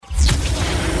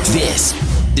This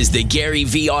is the Gary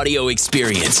V audio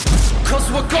experience.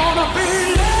 'Cause we're gonna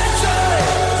be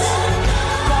legends.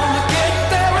 Gonna get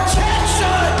their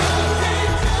attention.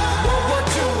 What we're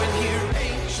doing here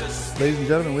ain't just... Ladies and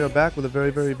gentlemen, we are back with a very,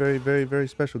 very, very, very, very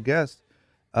special guest.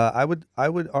 I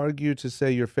would argue to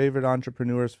say your favorite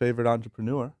entrepreneur's favorite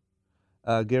entrepreneur,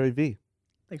 Gary V.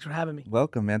 Thanks for having me.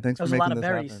 Welcome, man. Thanks That was for a lot making of this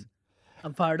berries. happen.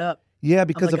 I'm fired up. Yeah,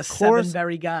 because I'm like of a course.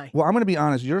 seven-berry guy. Well, I'm gonna be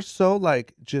honest. You're so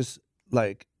just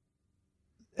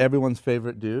everyone's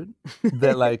favorite dude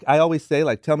that I always say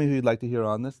tell me who you'd like to hear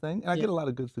on this thing, and I Yeah. get a lot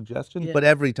of good suggestions. Yeah. But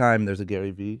every time there's a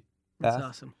Gary V. That's ask.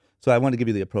 awesome. So I want to give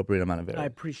you the appropriate amount of I berries.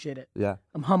 appreciate it. Yeah.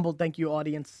 I'm humbled. Thank you,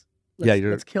 audience. Yeah,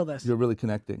 Let's kill this. You're really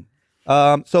connecting.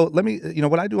 So let me,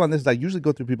 what I do on this is I usually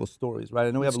go through people's stories, right?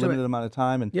 I know we have Let's a do limited it. amount of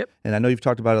time, and Yep. and I know you've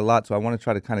talked about it a lot, so I want to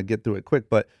try to kind of get through it quick.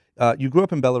 But you grew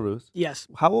up in Belarus. Yes,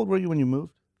 How old were you when you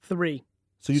moved? 3.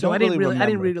 So you so don't I didn't remember. I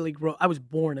didn't really grow. I was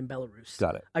born in Belarus.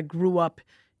 Got it. I grew up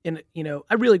in,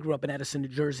 I really grew up in Edison, New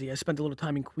Jersey. I spent a little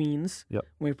time in Queens Yep.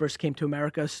 when we first came to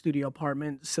America. Studio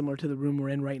apartment, similar to the room we're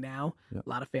in right now. Yep. A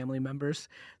lot of family members,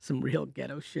 some real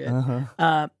ghetto shit.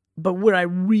 Uh-huh. But where I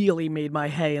really made my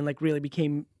hay and really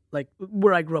became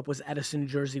where I grew up was Edison, New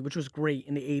Jersey, which was great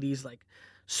in the 80s,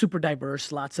 super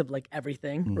diverse, lots of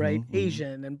everything, right?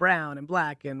 Asian and brown and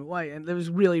black and white. And it was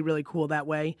really, really cool that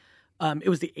way. It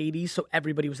was the 80s, so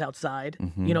everybody was outside.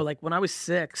 When I was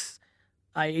 6,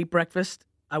 I ate breakfast.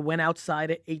 I went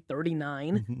outside at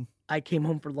 8:39. I came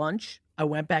home for lunch. I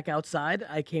went back outside.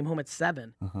 I came home at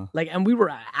 7. And we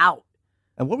were out.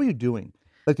 And what were you doing?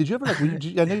 Did you ever I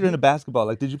know you're into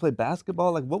basketball. Did you play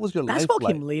basketball? What was your Basketball life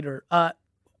like? came later.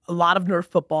 A lot of Nerf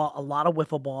football, a lot of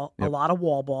wiffle ball, a Yep. lot of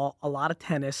wall ball, a lot of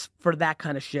tennis for that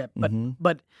kind of shit. But Mhm.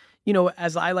 but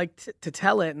as I like to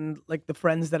tell it, and the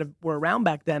friends that were around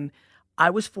back then, I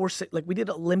was forced. We did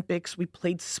Olympics, we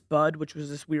played Spud, which was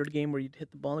this weird game where you'd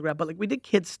hit the ball on the ground. But we did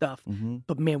kid stuff.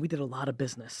 But man, we did a lot of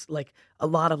business. A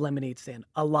lot of lemonade stand,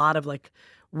 a lot of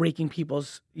raking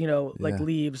people's Yeah.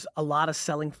 leaves, a lot of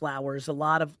selling flowers, a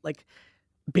lot of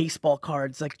baseball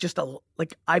cards,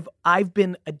 I've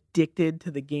been addicted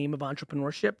to the game of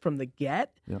entrepreneurship from the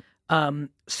get. Yeah.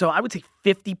 So I would say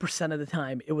 50% of the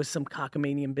time it was some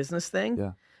cockamanian business thing,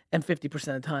 Yeah. and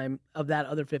 50% of the time of that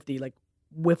other 50,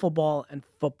 wiffle ball and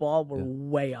football were Yeah.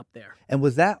 way up there. And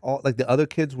was that all? The other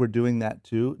kids were doing that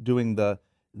too, doing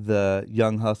the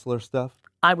young hustler stuff.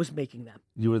 I was making them.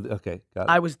 You were okay. Got it.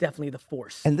 I was definitely the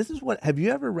force. And this is what, have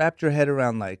you ever wrapped your head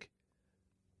around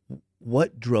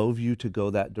what drove you to go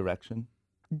that direction?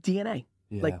 DNA.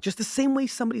 Yeah. Just the same way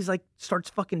somebody's starts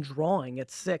fucking drawing at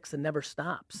 6 and never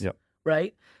stops. Yep.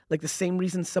 Right? The same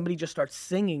reason somebody just starts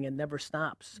singing and never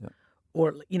stops. Yep.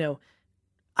 Or,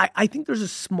 I think there's a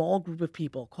small group of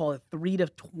people, call it 3 to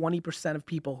 20% of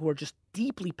people, who are just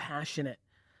deeply passionate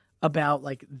about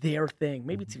their thing.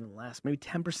 Maybe it's even less. Maybe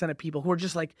 10% of people who are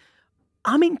just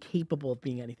I'm incapable of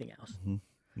being anything else.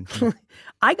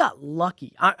 I got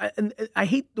lucky. And I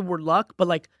hate the word luck,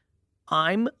 but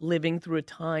I'm living through a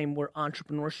time where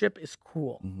entrepreneurship is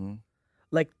cool.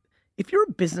 If you're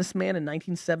a businessman in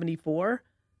 1974,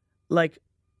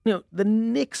 the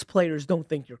Knicks players don't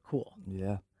think you're cool.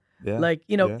 Yeah. Yeah.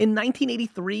 In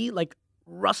 1983,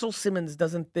 Russell Simmons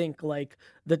doesn't think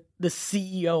the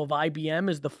CEO of IBM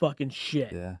is the fucking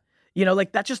shit. Yeah.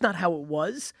 That's just not how it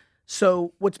was.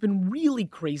 So what's been really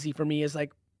crazy for me is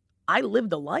I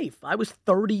lived a life. I was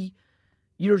 30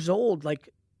 years old.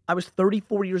 I was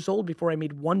 34 years old before I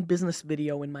made one business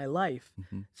video in my life.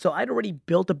 So I'd already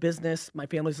built a business. My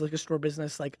family's liquor store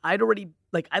business. I'd already,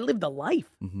 I lived a life.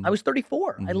 I was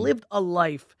 34. I lived a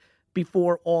life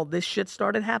before all this shit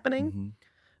started happening.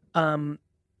 And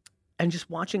just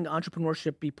watching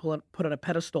entrepreneurship be put on a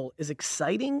pedestal is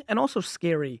exciting and also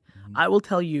scary. I will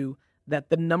tell you that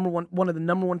one of the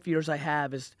number one fears I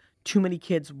have is too many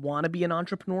kids want to be an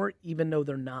entrepreneur even though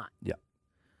they're not. Yeah.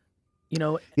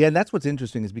 Yeah, and that's what's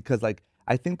interesting is because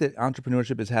I think that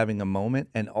entrepreneurship is having a moment,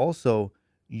 and also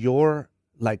you're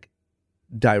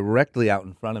directly out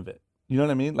in front of it. You know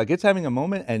what I mean? It's having a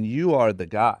moment and you are the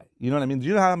guy. You know what I mean? Do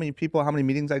you know how many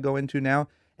meetings I go into now,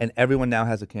 and everyone now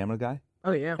has a camera guy?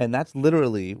 Oh yeah. And that's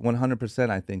literally 100%,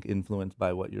 I think, influenced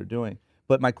by what you're doing.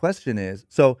 But my question is,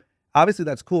 so obviously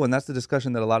that's cool, and that's the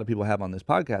discussion that a lot of people have on this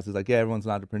podcast is yeah, everyone's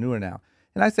an entrepreneur now.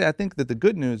 And I think that the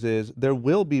good news is there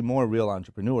will be more real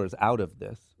entrepreneurs out of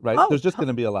this, right? Oh, There's just going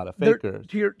to be a lot of There- fakers.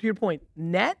 to your point,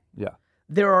 Yeah.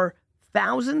 there are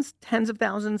thousands, tens of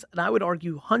thousands, and I would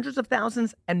argue hundreds of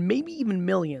thousands and maybe even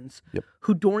millions Yep.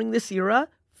 who during this era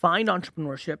find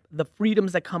entrepreneurship, the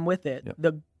freedoms that come with it, Yep.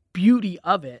 the beauty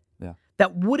of it, Yeah.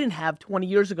 that wouldn't have 20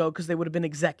 years ago because they would have been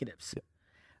executives. Yep.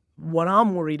 What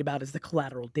I'm worried about is the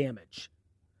collateral damage.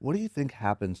 What do you think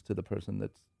happens to the person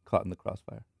that's caught in the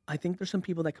crossfire? I think there's some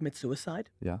people that commit suicide.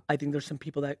 Yeah. I think there's some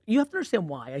people that you have to understand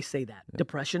why I say that.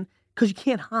 Depression, because you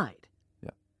can't hide.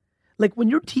 Yeah. Like when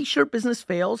your t-shirt business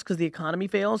fails because the economy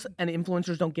fails and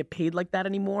influencers don't get paid like that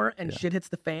anymore and shit hits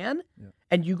the fan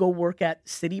and you go work at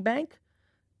Citibank,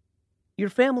 your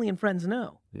family and friends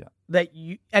know that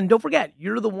you, and don't forget,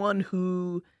 you're the one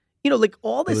who, like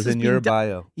all this It was is in being your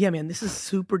bio. Yeah, man, this is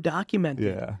super documented.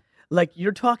 Yeah. Like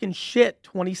you're talking shit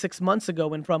 26 months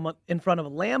ago in front of a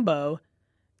Lambo,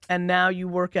 and now you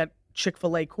work at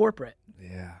Chick-fil-A corporate.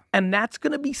 Yeah. And that's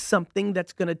going to be something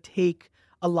that's going to take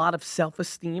a lot of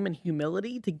self-esteem and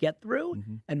humility to get through.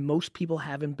 Mm-hmm. And most people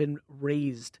haven't been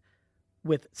raised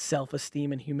with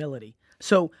self-esteem and humility.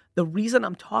 So the reason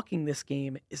I'm talking this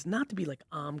game is not to be like,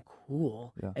 I'm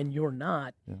cool and you're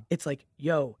not. Yeah. It's like,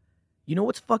 yo, you know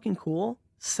what's fucking cool?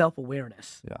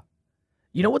 Self-awareness. Yeah.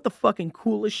 You know what the fucking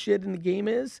coolest shit in the game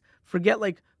is? Forget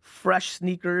like fresh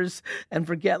sneakers and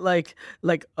forget like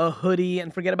a hoodie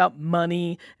and forget about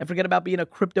money and forget about being a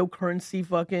cryptocurrency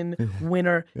fucking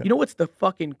winner. You know what's the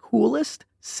fucking coolest?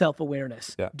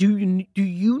 Self-awareness. Yeah. Do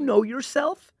you know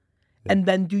yourself? And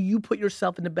then do you put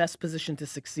yourself in the best position to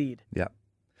succeed? Yeah.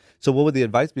 So what would the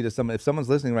advice be to someone, if someone's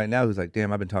listening right now who's like,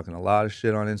 damn, I've been talking a lot of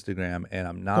shit on Instagram and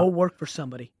I'm not. Go work for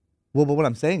somebody. Well, but what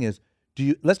I'm saying is,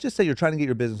 let's just say you're trying to get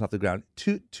your business off the ground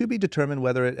to be determined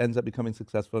whether it ends up becoming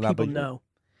successful or not. People but know.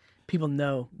 People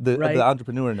know. The right?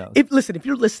 entrepreneur knows. If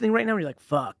you're listening right now and you're like,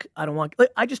 fuck, I don't want,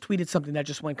 I just tweeted something that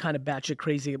just went kind of batshit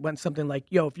crazy. It went something like,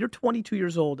 yo, if you're 22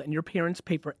 years old and your parents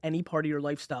pay for any part of your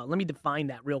lifestyle, let me define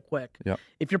that real quick. Yeah.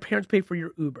 If your parents pay for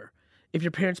your Uber, if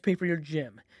your parents pay for your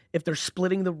gym, if they're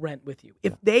splitting the rent with you,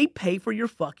 if they pay for your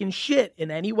fucking shit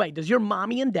in any way, does your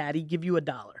mommy and daddy give you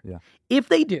 $1? Yeah. If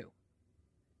they do,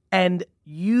 and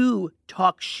you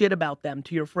talk shit about them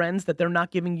to your friends that they're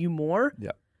not giving you more,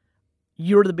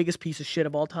 you're the biggest piece of shit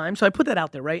of all time. So I put that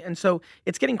out there, right? And so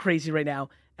it's getting crazy right now.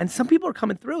 And some people are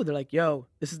coming through. They're like, yo,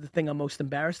 this is the thing I'm most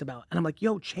embarrassed about. And I'm like,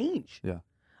 yo, change. Yeah.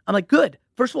 I'm like, good.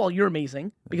 First of all, you're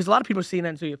amazing. Because a lot of people are seeing that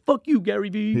and saying, fuck you, Gary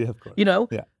Vee. Yeah, of course.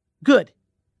 Yeah. Good.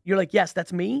 You're like, yes,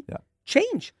 that's me. Yeah.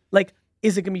 Change. Like,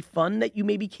 is it going to be fun that you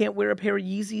maybe can't wear a pair of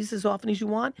Yeezys as often as you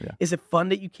want? Yeah. Is it fun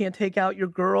that you can't take out your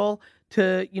girl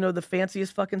to, the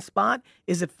fanciest fucking spot?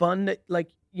 Is it fun that,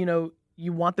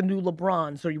 you want the new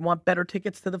LeBrons or you want better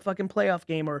tickets to the fucking playoff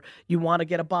game or you want to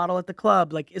get a bottle at the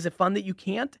club? Like, is it fun that you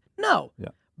can't? No. Yeah.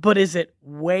 But is it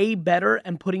way better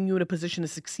and putting you in a position to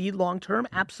succeed long term?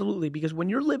 Absolutely. Because when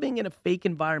you're living in a fake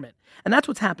environment, and that's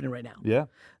what's happening right now. Yeah.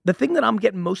 The thing that I'm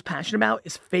getting most passionate about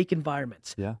is fake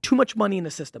environments. Yeah. Too much money in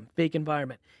the system, fake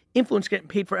environment. Influence getting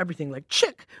paid for everything, like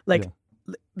chick. Like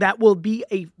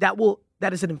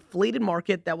that is an inflated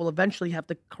market that will eventually have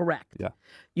to correct.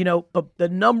 Yeah. But the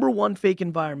number one fake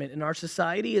environment in our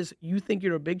society is you think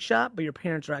you're a big shot, but your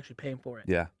parents are actually paying for it.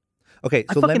 Yeah. Okay,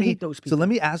 I so fucking hate those people. So let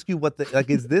me ask you what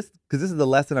is this, because this is the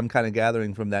lesson I'm kind of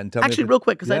gathering from that. And tell Actually, me real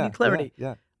quick, because I need clarity.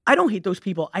 Yeah. I don't hate those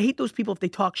people. I hate those people if they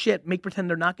talk shit, make pretend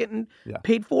they're not getting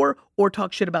paid for, or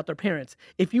talk shit about their parents.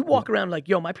 If you walk around like,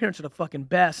 yo, my parents are the fucking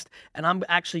best, and I'm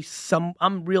actually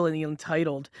I'm really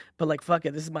entitled, but like, fuck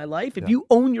it, this is my life. If you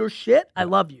own your shit, I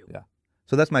love you. Yeah.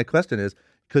 So that's my question is,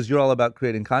 because you're all about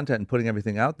creating content and putting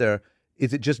everything out there,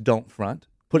 is it just don't front?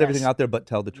 Put everything out there, but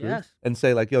tell the truth. Yes. And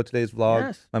say like, yo, today's vlog,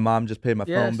 Yes. my mom just paid my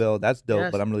phone bill. That's dope,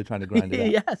 Yes. but I'm really trying to grind it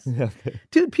out. Yes. Yeah, okay.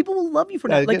 Dude, people will love you for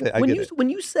Yeah, I that. Like get it, I when get you it. when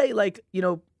you say like,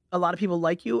 a lot of people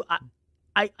like you,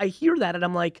 I hear that and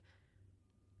I'm like,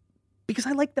 because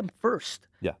I like them first.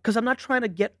 Yeah. Because I'm not trying to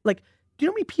get like, do you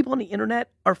know how many people on the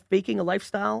internet are faking a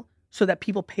lifestyle so that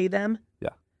people pay them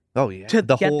Oh yeah. to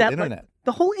The get whole that? internet. Like,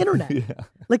 the whole internet. Yeah.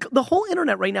 Like the whole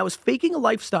internet right now is faking a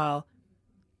lifestyle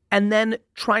and then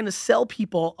trying to sell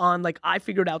people on like, I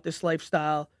figured out this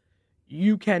lifestyle,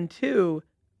 you can too,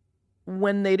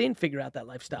 when they didn't figure out that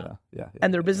lifestyle. Yeah.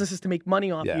 And their business is to make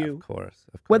money off Yeah, you. of course.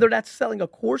 Whether that's selling a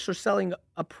course or selling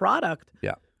a product.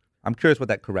 Yeah. I'm curious what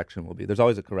that correction will be. There's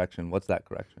always a correction. What's that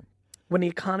correction? When the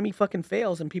economy fucking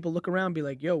fails and people look around and be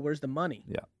like, yo, where's the money?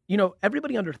 Yeah.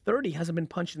 Everybody under 30 hasn't been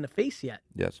punched in the face yet.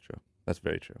 Yeah, that's true. That's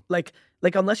very true. Like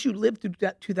unless you lived through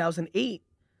that 2008,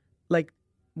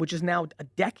 which is now a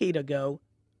decade ago,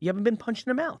 you haven't been punched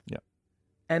in the mouth. Yeah.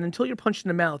 And until you're punched in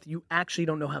the mouth, you actually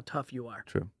don't know how tough you are.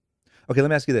 True. Okay, let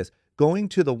me ask you this. Going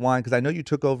to the wine, because I know you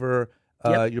took over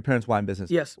your parents' wine business.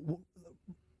 Yes.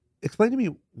 Explain to me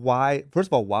why. First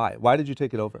of all, why? Why did you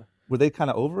take it over? Were they kind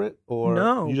of over it? Or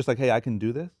No. you just like, hey, I can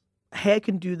do this? Hey, I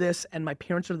can do this, and my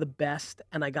parents are the best,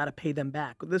 and I got to pay them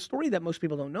back. The story that most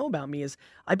people don't know about me is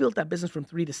I built that business from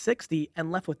 3 to 60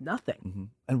 and left with nothing. Mm-hmm.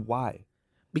 And why?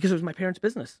 because it was my parents'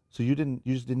 business. So you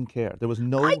just didn't care. There was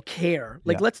no. I care.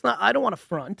 Like, Yeah. I don't want to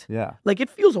front. Yeah. Like, it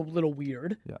feels a little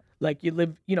weird. Yeah. Like, you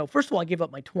live, first of all, I gave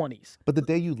up my 20s. But the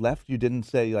day you left, you didn't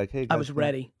say like, "Hey, I guys, was no."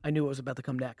 ready. I knew what was about to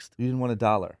come next. You didn't want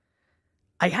 $1.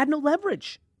 I had no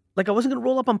leverage. Like, I wasn't going to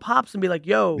roll up on Pops and be like,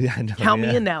 yo, Yeah, I know, count me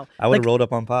yeah. in now. I would have Like, rolled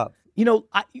up on Pops.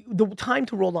 The time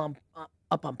to roll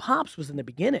up on Pops was in the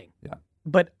beginning. Yeah.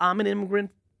 But I'm an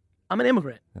immigrant.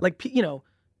 Like,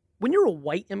 when you're a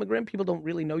white immigrant, people don't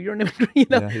really know you're an immigrant.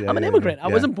 Yeah, I'm an yeah, immigrant. yeah. I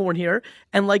wasn't born here.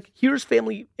 And like, here's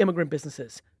family immigrant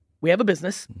businesses. We have a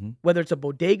business, Mhm. whether it's a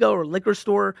bodega or a liquor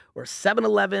store or a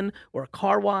 7-Eleven or a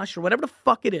car wash or whatever the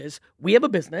fuck it is. We have a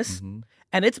business, Mhm.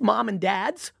 and it's mom and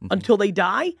dad's until they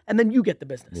die, and then you get the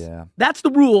business. Yeah. That's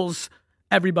the rules,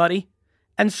 everybody.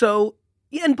 And so,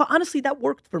 but honestly, that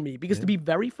worked for me because to be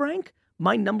very frank,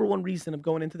 my number one reason of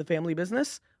going into the family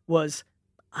business was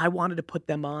I wanted to put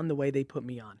them on the way they put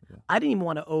me on. Yeah. I didn't even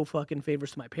want to owe fucking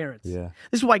favors to my parents. Yeah.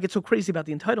 This is why I get so crazy about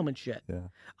the entitlement shit. Yeah.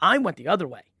 I went the other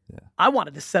way. Yeah. I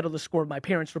wanted to settle the score with my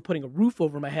parents for putting a roof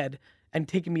over my head and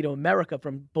taking me to America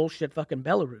from bullshit fucking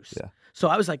Belarus. Yeah. So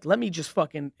I was like, let me just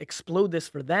fucking explode this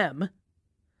for them.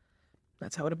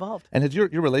 That's how it evolved. And your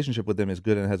relationship with them is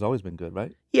good and has always been good,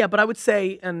 right? Yeah, but I would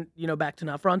say, and back to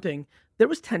not fronting, there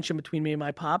was tension between me and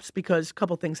my pops because a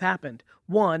couple things happened.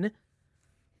 One,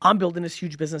 I'm building this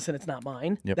huge business and it's not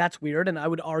mine. Yep. That's weird. And I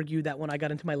would argue that when I got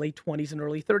into my late 20s and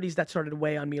early 30s, that started to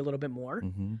weigh on me a little bit more.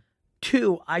 Mm-hmm.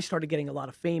 Two, I started getting a lot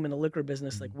of fame in the liquor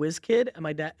business, like WizKid, and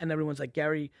my dad, and everyone's like,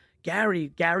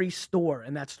 Gary's store.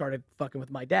 And that started fucking with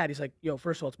my dad. He's like, yo,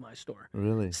 first of all, it's my store.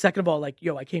 Really? Second of all, like,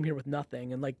 yo, I came here with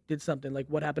nothing and like did something. Like,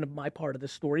 what happened to my part of the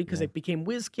story? Because it became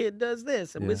WizKid does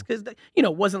this and Yeah. WizKid,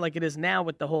 it wasn't like it is now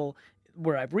with the whole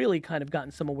where I've really kind of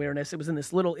gotten some awareness. It was in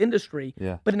this little industry,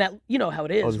 Yeah. but in that, how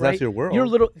it is, that's right? your world. Your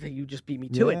little, you just beat me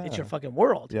to it. It's Yeah. your fucking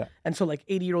world. Yeah. And so like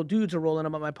 80-year-old dudes are rolling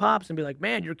up on my pops and be like,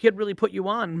 man, your kid really put you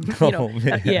on. Oh,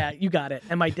 man. Yeah, you got it.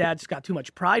 And my dad's got too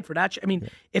much pride for that. I mean,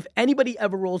 if anybody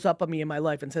ever rolls up on me in my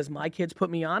life and says my kids put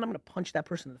me on, I'm going to punch that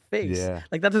person in the face. Yeah.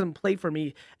 Like that doesn't play for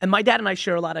me. And my dad and I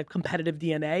share a lot of competitive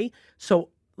DNA. So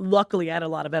luckily I had a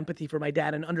lot of empathy for my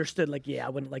dad and understood like, yeah, I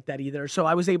wouldn't like that either. So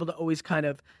I was able to always kind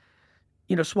of,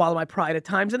 swallow my pride at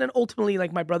times. And then ultimately,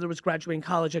 like my brother was graduating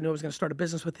college. I knew I was going to start a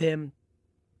business with him.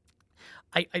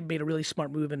 I made a really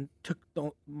smart move and took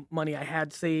the money I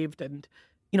had saved. And,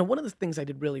 one of the things I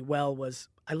did really well was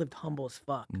I lived humble as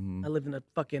fuck. Mhm. I lived in a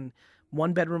fucking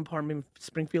 1-bedroom apartment in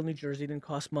Springfield, New Jersey. It didn't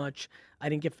cost much. I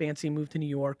didn't get fancy and moved to New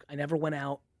York. I never went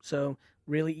out. So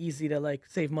really easy to like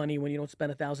save money when you don't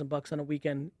spend $1,000 on a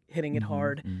weekend hitting it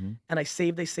hard. Mhm. And I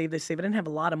saved, I didn't have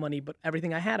a lot of money, but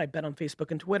everything I had, I bet on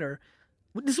Facebook and Twitter.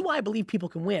 This is why I believe people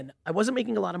can win. I wasn't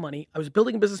making a lot of money. I was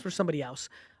building a business for somebody else.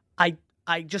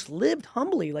 I just lived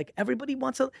humbly. Like everybody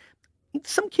wants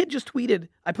some kid just tweeted,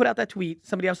 I put out that tweet.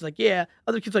 Somebody else was like, yeah.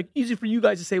 Other kids like, easy for you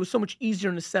guys to say. It was so much easier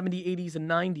in the 70s, 80s, and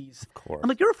 90s. Of course. I'm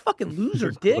like, you're a fucking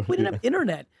loser, dick. We didn't have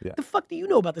internet. Yeah. The fuck do you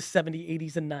know about the 70s,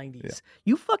 80s, and 90s?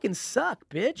 You fucking suck,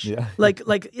 bitch. Yeah. Like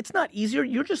it's not easier.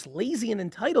 You're just lazy and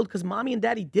entitled because mommy and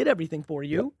daddy did everything for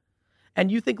you. Yep.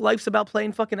 And you think life's about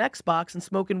playing fucking Xbox and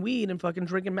smoking weed and fucking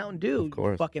drinking Mountain Dew, you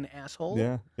course. fucking asshole.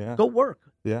 Yeah. Yeah. Go work.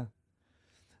 Yeah.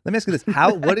 Let me ask you this: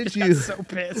 what did you? I'm so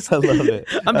pissed. I love it.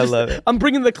 I love it. I'm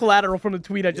bringing the collateral from the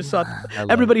tweet I just saw. love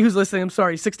Everybody who's listening, I'm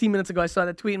sorry. 16 minutes ago, I saw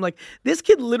that tweet. I'm like, this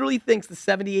kid literally thinks the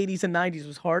 70s, 80s, and 90s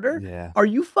was harder. Yeah. Are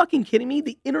you fucking kidding me?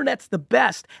 The internet's the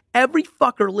best. Every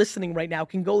fucker listening right now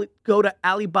can go to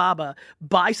Alibaba,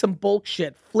 buy some bulk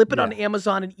shit, flip it on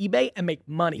Amazon and eBay, and make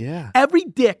money. Yeah. Every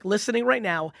dick listening right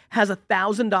now has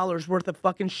 $1,000 worth of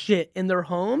fucking shit in their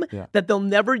home Yeah. that they'll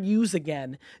never use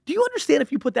again. Do you understand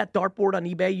if you put that dartboard on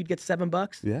eBay, you'd get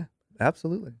 $7? Yeah.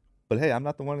 Absolutely. But hey, I'm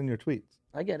not the one in your tweets.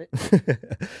 I get it.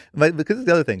 But because it's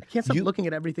the other thing. I can't stop looking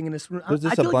at everything in this room. There's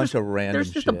just I feel a like bunch of random there's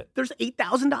just shit. there's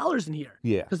 $8,000 in here.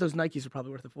 Yeah. Because those Nikes are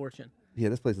probably worth a fortune. Yeah,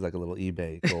 this place is like a little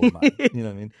eBay gold mine. You know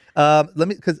what I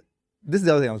mean? Because this is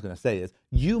the other thing I was going to say is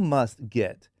you must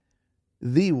get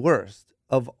the worst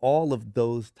of all of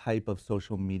those type of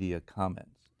social media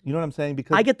comments. You know what I'm saying?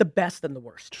 Because I get the best and the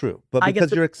worst. true, but I get because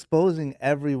the- you're exposing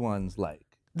everyone's The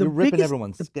you're ripping biggest,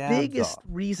 everyone's the scabs biggest off.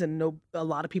 reason a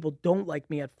lot of people don't like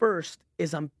me at first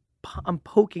is I'm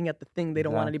poking at the thing they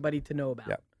don't want Exactly. anybody to know about.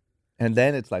 Yeah. And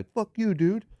then it's like, fuck you,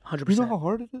 dude. 100%. You know how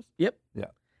hard it is? Yep. Yeah.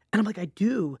 And I'm like, I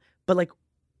do, but like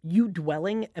you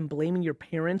dwelling and blaming your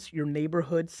parents, your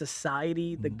neighborhood,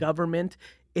 society, the government,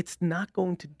 it's not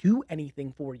going to do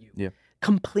anything for you. Yeah.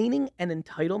 Complaining and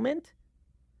entitlement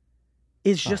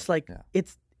is just like yeah.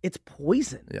 it's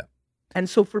poison. Yeah. And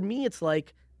so for me, it's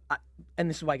like, and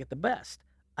this is why I get the best.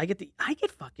 I get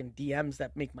fucking DMs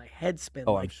that make my head spin.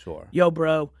 Oh, like, I'm sure. yo,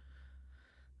 bro,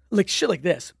 Like shit like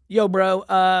this. Yo, bro.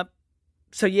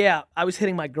 So yeah, I was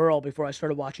hitting my girl before I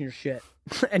started watching your shit,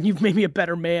 and you've made me a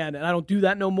better man, and I don't do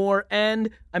that no more, and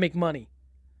I make money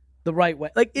the right way.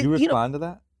 Like You respond to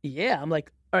that? yeah, I'm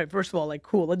like, all right, first of all, like,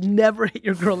 cool, let's never hit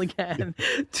your girl again.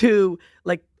 2,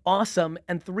 like, awesome,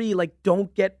 and 3, like,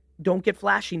 don't get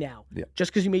flashy now. Yeah.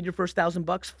 Just because you made your first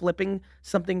 $1,000 flipping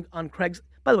something on Craigslist.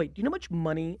 By the way, do you know how much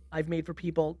money I've made for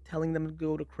people telling them to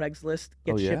go to Craigslist,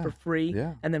 get Oh, shit yeah. for free,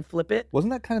 Yeah. and then flip it?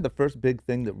 Wasn't that kind of the first big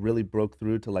thing that really broke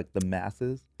through to like the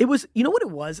masses? It was, you know what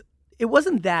it was? It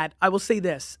wasn't that. I will say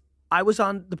this. I was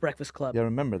on The Breakfast Club, Yeah, I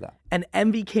remember that. and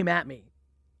Envy came at me,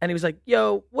 and he was like,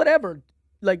 yo, whatever.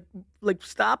 Like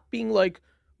stop being like,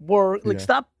 Yeah.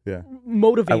 stop Yeah.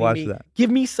 motivating I watched me. that. Give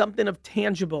me something of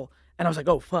tangible. And I was like,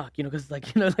 oh, fuck, because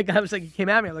like, like I was like, he came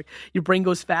at me. I'm like, your brain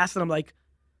goes fast. And I'm like,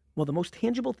 well, the most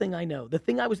tangible thing I know, the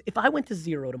thing if I went to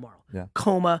 0 tomorrow, Yeah.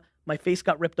 coma, my face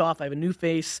got ripped off. I have a new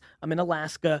face. I'm in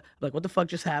Alaska. I'm like, what the fuck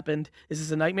just happened? Is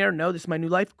this a nightmare? No, this is my new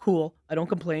life. Cool. I don't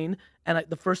complain. And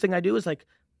the first thing I do is like,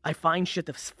 I find shit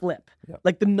to flip. Yeah.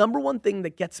 Like the number one thing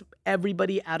that gets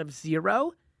everybody out of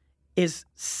 0 is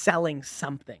selling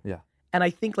something. Yeah. And I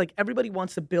think like everybody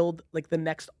wants to build like the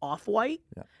next Off-White.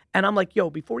 Yeah. And I'm like, yo,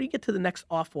 before you get to the next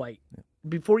Off-White,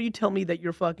 before you tell me that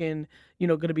you're fucking,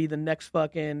 going to be the next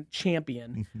fucking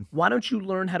champion, why don't you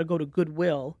learn how to go to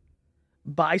Goodwill,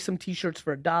 buy some t-shirts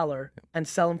for $1 and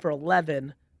sell them for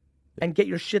 11 and get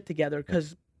your shit together?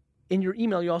 Because in your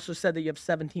email, you also said that you have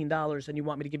 $17 and you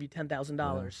want me to give you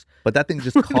 $10,000. But that thing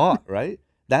just caught, right?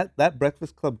 That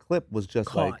Breakfast Club clip was just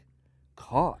Caught. like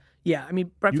caught. Yeah, I mean,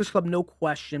 Breakfast Club, no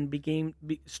question,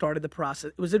 started the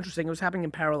process. It was interesting. It was happening in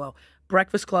parallel.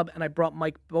 Breakfast Club, and I brought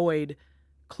Mike Boyd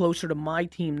closer to my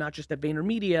team, not just at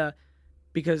VaynerMedia,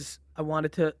 because I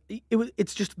wanted to.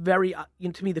 It's just very,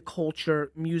 to me, the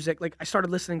culture, music. Like I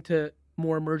started listening to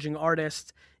more emerging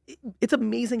artists. It's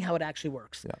amazing how it actually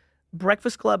works. Yeah.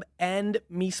 Breakfast Club and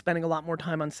me spending a lot more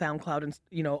time on SoundCloud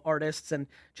and artists and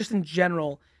just in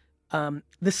general.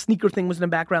 The sneaker thing was in the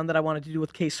background that I wanted to do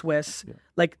with K-Swiss. Yeah.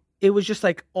 Like it was just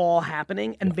like all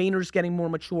happening, and Vayner's getting more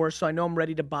mature, so I know I'm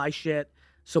ready to buy shit.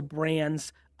 So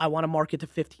brands, I want to market to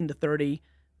 15 to 30.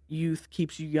 Youth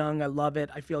keeps you young. I love it.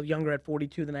 I feel younger at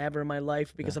 42 than I ever in my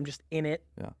life because I'm just in it.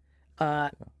 Yeah.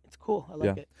 It's cool. I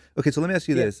like it. Okay, so let me ask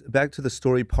you this. Back to the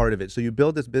story part of it. So you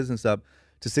build this business up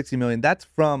to 60 million. That's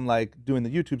from like doing the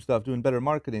YouTube stuff, doing better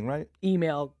marketing, right?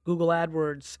 Email, Google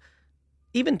AdWords,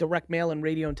 even direct mail and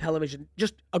radio and television.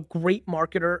 Just a great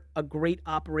marketer, a great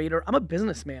operator. I'm a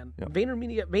businessman. Yeah.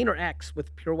 VaynerMedia, VaynerX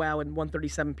with PureWow and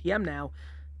 1:37 p.m. now.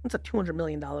 It's a $200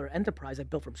 million enterprise I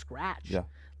built from scratch. Yeah.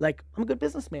 Like, I'm a good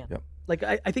businessman. Yeah. Like,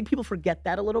 I think people forget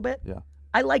that a little bit. Yeah.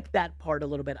 I like that part a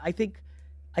little bit. I think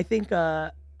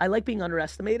I like being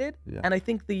underestimated. Yeah. And I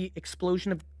think the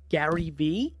explosion of Gary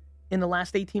Vee in the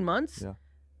last 18 months Yeah.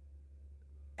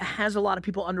 has a lot of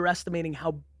people underestimating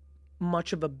how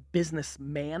much of a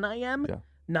businessman I am, Yeah.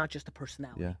 not just a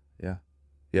personality. Yeah. Yeah. Which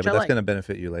Yeah, but I that's like. going to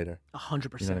benefit you later.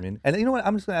 100%. You know what I mean? And you know what?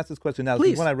 I'm just going to ask this question now. This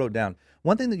Please. is one I wrote down.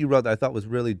 One thing that you wrote that I thought was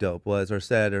really dope was, or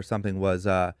said, or something was,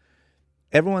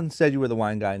 everyone said you were the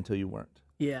wine guy until you weren't.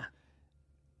 Yeah.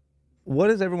 What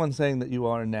is everyone saying that you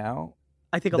are now?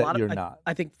 I think a That lot of you're not.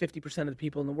 I think 50% of the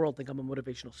people in the world think I'm a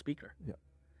motivational speaker.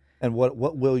 And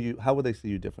how will they see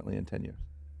you differently in 10 years?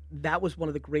 That was one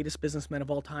of the greatest businessmen of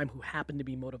all time who happened to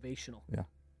be motivational. Yeah.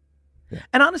 Yeah.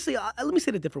 And honestly, let me say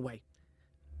it a different way.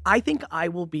 I think I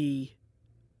will be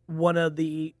one of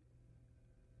the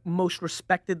most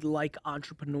respected like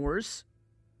entrepreneurs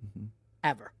Mhm.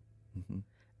 ever. Mhm.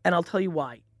 And I'll tell you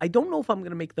why. I don't know if I'm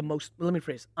going to make the most, let me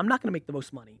phrase, I'm not going to make the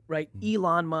most money, right?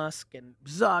 Elon Musk and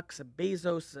Zucks and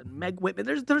Bezos and Meg Whitman,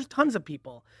 there's tons of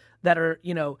people that are,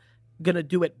 going to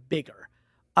do it bigger.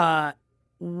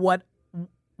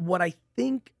 What I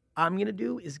think I'm going to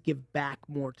do is give back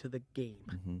more to the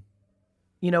game.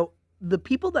 Mhm. The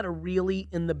people that are really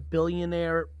in the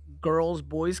billionaire girls,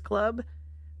 boys club,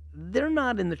 they're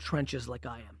not in the trenches like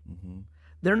I am. Mhm.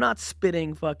 They're not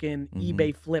spitting fucking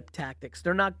eBay flip tactics.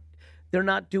 They're not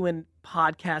doing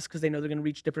podcasts because they know they're going to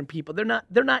reach different people. They're not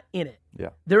in it. Yeah.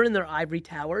 They're in their ivory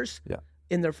towers. Yeah.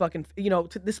 In their fucking,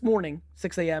 this morning,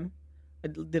 6 a.m., I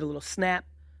did a little snap,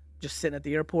 just sitting at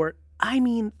the airport. I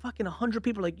mean, fucking 100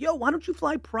 people are like, yo, why don't you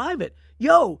fly private?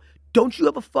 Yo, don't you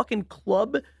have a fucking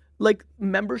club, like,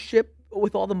 membership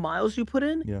with all the miles you put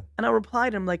in? Yeah. And I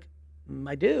replied, I'm like,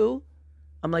 I do.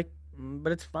 I'm like,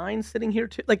 but it's fine sitting here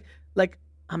too. Like,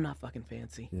 I'm not fucking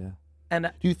fancy. Yeah. And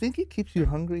Do you think it keeps you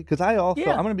hungry? Because I also,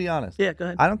 Yeah. I'm going to be honest. yeah, go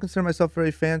ahead. I don't consider myself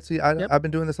very fancy. Yep. I've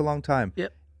been doing this a long time.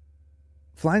 Yep.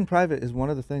 Flying private is one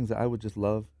of the things that I would just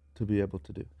love to be able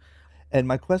to do. And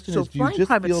my question So is, do you flying just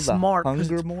private's feel the smart because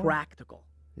hunger it's more? practical.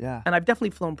 Yeah. And I've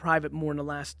definitely flown private more in the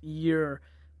last year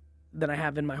than I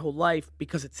have in my whole life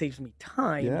because it saves me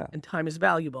time, Yeah. and time is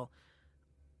valuable.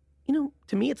 You know,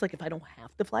 to me, it's like if I don't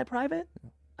have to fly private,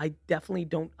 I definitely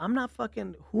don't. I'm not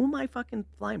fucking. Who am I fucking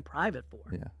flying private for?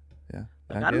 Yeah. Yeah.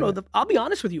 Like, I don't know. I'll be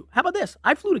honest with you. How about this?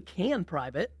 I flew to Cannes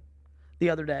private the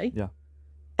other day. Yeah.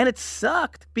 And it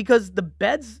sucked because the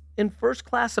beds in first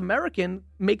class American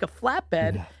make a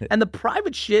flatbed, Yeah. and the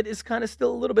private shit is kind of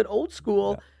still a little bit old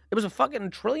school. Yeah. It was a fucking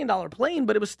 $1 trillion plane,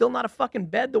 but it was still not a fucking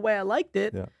bed the way I liked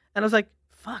it. Yeah. And I was like,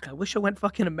 fuck, I wish I went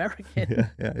fucking American.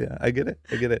 Yeah. I get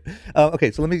it.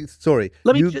 Okay, so let me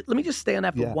Just stay on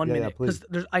that for Yeah, 1 yeah, minute please.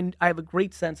 because I have a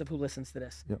great sense of who listens to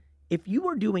this. Yep. If you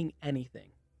are doing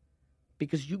anything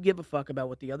because you give a fuck about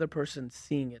what the other person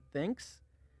seeing it thinks,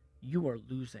 you are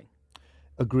losing.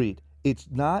 Agreed. It's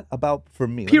not about for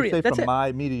me. Period. Let me say That's from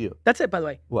it. me to you. That's it, by the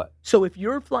way. What? So if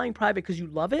you're flying private because you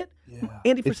love it, Yeah.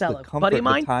 Andy It's the Frisella, comfort, buddy of the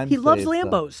mine, time he loves saved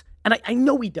stuff. Lambos, and I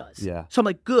know he does. Yeah. So I'm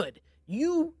like, good,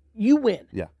 you win.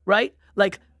 Yeah. Right?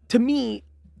 Like to me,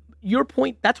 your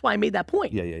point. That's why I made that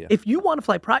point. Yeah. If you want to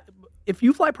fly private, if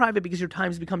you fly private because your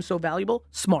time's become so valuable,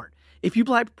 smart. If you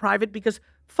fly private because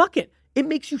fuck it, it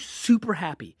makes you super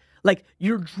happy. Like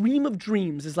your dream of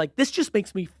dreams is like this just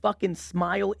makes me fucking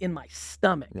smile in my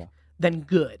stomach. Yeah. Then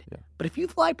good. Yeah. But if you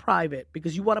fly private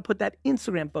because you want to put that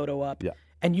Instagram photo up Yeah.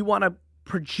 and you want to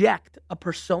project a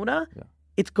persona, Yeah.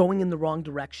 it's going in the wrong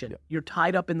direction. Yeah. You're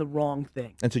tied up in the wrong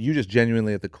thing. And so you just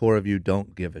genuinely at the core of you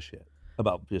don't give a shit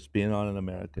about just being on an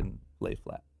American lay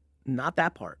flat. Not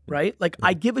that part, right? Like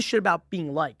I give a shit about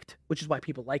being liked, which is why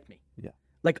people like me. Yeah.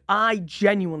 Like I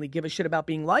genuinely give a shit about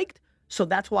being liked, so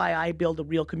that's why I build a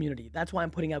real community. That's why I'm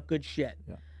putting out good shit.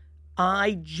 Yeah.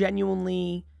 I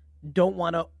genuinely don't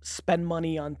want to spend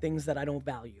money on things that I don't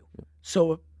value. Yeah.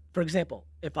 So, for example,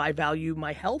 if I value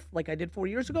my health like I did 4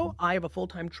 years ago, I have a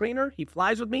full-time trainer. He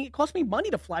flies with me. It costs me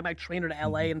money to fly my trainer to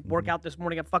LA and work out this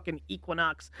morning at fucking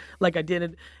Equinox like I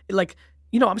did. Like,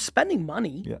 you know, I'm spending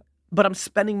money, Yeah. but I'm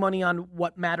spending money on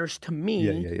what matters to me.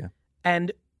 Yeah.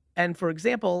 And for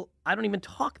example, I don't even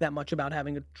talk that much about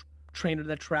having a trainer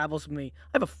that travels with me. I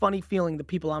have a funny feeling the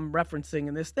people I'm referencing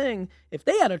in this thing, if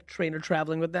they had a trainer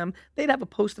traveling with them, they'd have a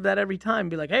post of that every time.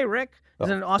 Be like, hey, Rick,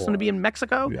 isn't it awesome to be in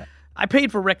Mexico? Yeah. I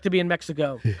paid for Rick to be in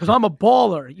Mexico because I'm a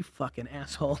baller. You fucking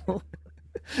asshole.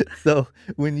 So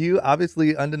when you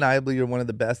obviously undeniably you're one of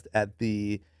the best at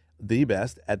the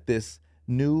best at this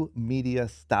new media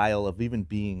style of even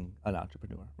being an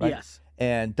entrepreneur, right? Yes.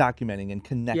 And documenting and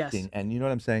connecting and you know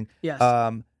what I'm saying? Yes.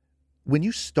 When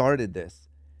you started this,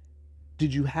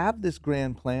 did you have this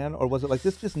grand plan or was it like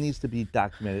this just needs to be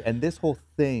documented and this whole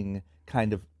thing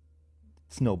kind of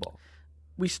snowballed?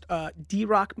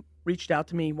 D-Rock reached out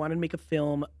to me, wanted to make a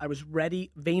film. I was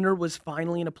ready. Vayner was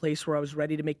finally in a place where I was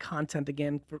ready to make content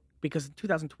again because in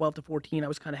 2012 to 14, I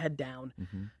was kind of head down.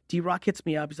 Mm-hmm. D-Rock hits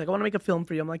me up. He's like, I want to make a film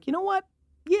for you. I'm like, you know what?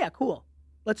 Yeah, cool.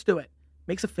 Let's do it.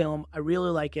 Makes a film. I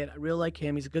really like it. I really like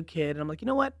him. He's a good kid. And I'm like, you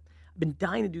know what? I've been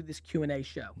dying to do this Q&A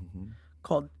show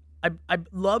called, I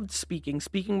loved speaking.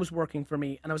 Speaking was working for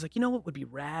me. And I was like, you know what would be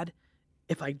rad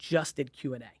if I just did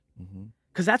Q&A?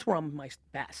 Because that's where I'm my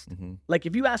best. Like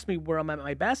if you ask me where I'm at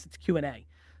my best, it's Q&A.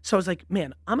 So I was like,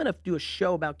 man, I'm gonna do a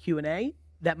show about Q&A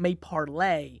that may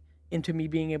parlay into me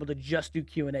being able to just do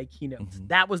Q&A keynotes.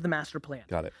 That was the master plan.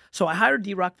 Got it. So I hired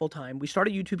D-Rock full time. We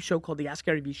started a YouTube show called the Ask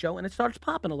Gary Vee Show, and it starts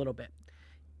popping a little bit.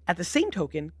 At the same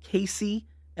token, Casey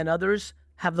and others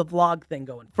have the vlog thing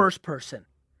going, first person.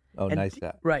 Oh, And nice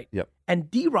that. Right. Yep.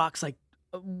 And D-Rock's like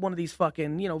one of these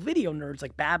fucking, video nerds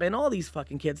like Babin, all these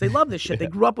fucking kids. They love this shit. They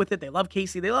grew up with it. They love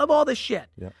Casey. They love all this shit.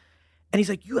 Yeah. And he's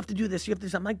like, you have to do this. You have to do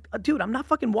this. I'm like, dude, I'm not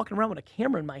fucking walking around with a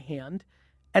camera in my hand.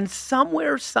 And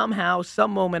somewhere, somehow,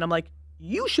 some moment, I'm like,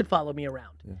 you should follow me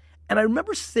around. Yeah. And I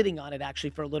remember sitting on it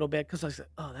actually for a little bit because I was like,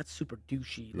 oh, that's super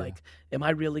douchey. Yeah. Like, am I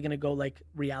really going to go like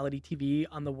reality TV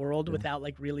on the world without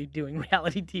like really doing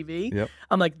reality TV? Yep.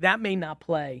 I'm like, that may not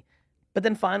play. But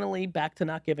then finally, back to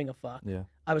not giving a fuck. Yeah.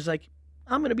 I was like,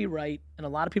 I'm going to be right. And a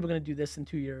lot of people are going to do this in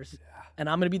 2 years. And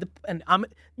I'm going to be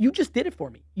you just did it for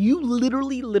me. You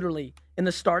literally in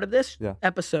the start of this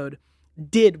episode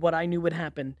did what I knew would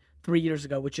happen 3 years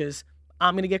ago, which is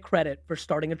I'm going to get credit for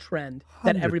starting a trend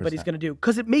that everybody's 100%. going to do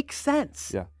because it makes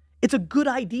sense. Yeah. It's a good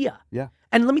idea. Yeah.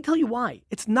 And let me tell you why.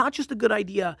 It's not just a good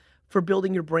idea for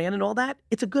building your brand and all that.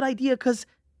 It's a good idea because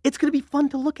it's going to be fun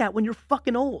to look at when you're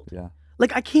fucking old. Yeah.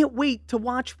 Like, I can't wait to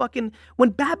watch fucking, when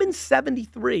Babin's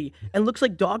 73 and looks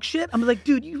like dog shit, I'm like,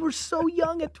 dude, you were so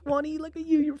young at 20. Look at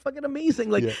you. You're fucking amazing.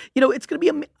 Like, it's going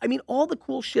to be, I mean, all the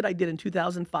cool shit I did in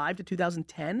 2005 to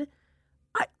 2010,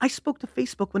 I spoke to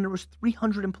Facebook when there was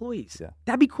 300 employees. Yeah.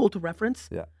 That'd be cool to reference.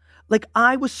 Yeah. Like,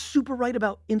 I was super right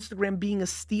about Instagram being a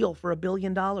steal for $1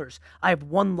 billion. I have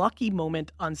one lucky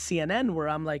moment on CNN where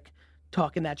I'm like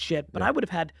talking that shit, but I would have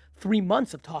had 3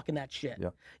 months of talking that shit. Yeah.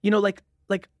 You know, like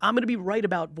I'm gonna be right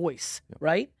about voice,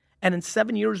 right? And in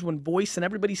 7 years, when voice and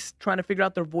everybody's trying to figure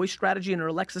out their voice strategy and their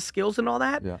Alexa skills and all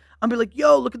that, I'm be like,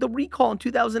 yo, look at the recall in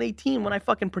 2018 when I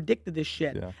fucking predicted this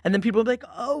shit. Yeah. And then people will be like,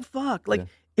 oh fuck, like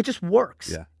it just works.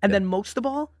 Yeah. And Yeah. then most of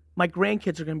all, my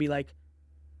grandkids are gonna be like,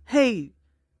 hey,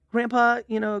 Grandpa,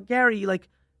 you know, Gary, like,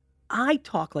 I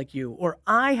talk like you, or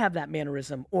I have that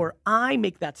mannerism, or I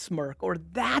make that smirk, or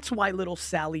that's why little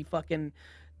Sally fucking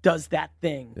does that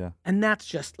thing. Yeah. And that's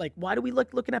just like, why do we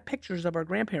like looking at pictures of our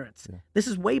grandparents? This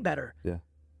is way better.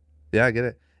 Yeah, I get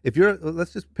it. If you're,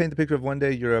 let's just paint the picture of one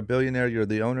day you're a billionaire, you're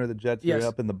the owner of the Jets, Yes. you're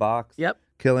up in the box, Yep.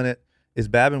 killing it. Is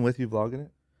Babin with you vlogging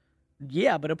it?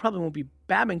 Yeah, but it probably won't be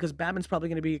Babin because Babin's probably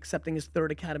going to be accepting his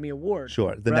 3rd Academy Award.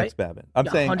 Sure, the right? next Babin. I'm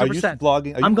Yeah, saying, are you 100%.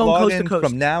 vlogging? Are you I'm going coast to vlogging coast.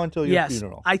 from now until your Yes,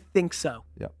 funeral? I think so.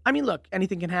 Yeah. I mean, look,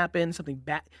 anything can happen. Something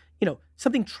bad, you know,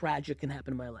 something tragic can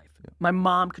happen in my life. My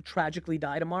mom could tragically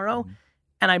die tomorrow,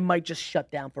 and I might just shut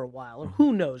down for a while, or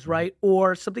who knows, right?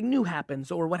 Or something new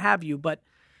happens, or what have you. But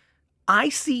I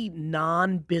see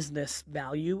non-business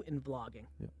value in vlogging.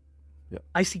 Yeah.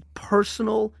 I see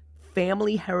personal,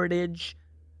 family heritage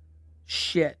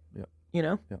shit. Yeah. You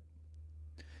know?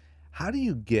 How do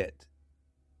you get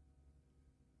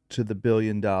to the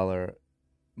billion-dollar,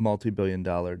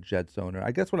 multi-billion-dollar Jets owner?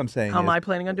 I guess what I'm saying How is, am I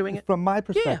planning on doing it? from my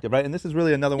perspective, right? And this is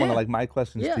really another one of Yeah. like my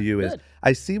questions Yeah, to you is, good.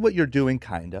 I see what you're doing,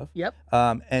 kind of. Yep.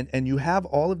 And you have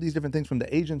all of these different things from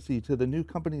the agency to the new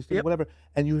companies to Yep. whatever,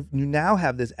 and you now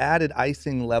have this added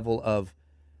icing level of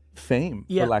fame,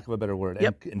 Yeah. for lack of a better word,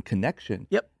 Yep. and connection.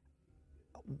 Yep.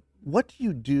 What do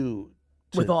you do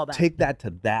to With all that? take that to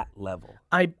that level?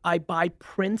 I buy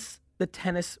Prince, the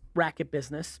tennis racket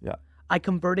business. Yeah. I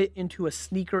convert it into a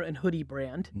sneaker and hoodie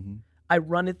brand. Mm-hmm. I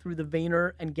run it through the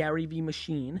Vayner and Gary V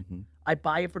machine. Mm-hmm. I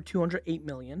buy it for $208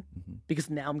 million because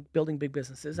now I'm building big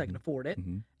businesses. I can afford it,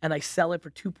 and I sell it for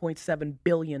 $2.7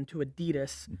 billion to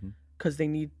Adidas because they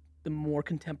need the more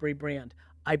contemporary brand.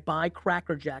 I buy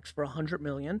Cracker Jacks for $100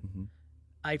 million.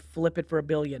 I flip it for $1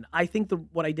 billion. I think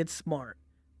what I did smart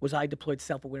was I deployed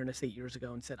self-awareness 8 years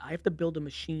ago and said, I have to build a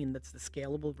machine that's the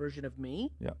scalable version of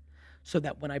me Yeah. so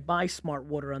that when I buy Smart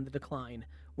Water on the decline,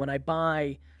 when I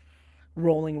buy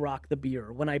Rolling Rock the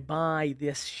beer, when I buy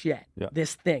this shit, Yeah.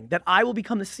 this thing, that I will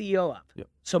become the CEO of. Yeah.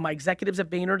 So my executives at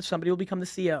Vayner, somebody will become the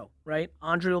CEO, right?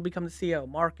 Andre will become the CEO,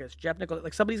 Marcus, Jeff Nichols,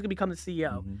 like somebody's gonna become the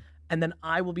CEO. And then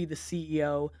I will be the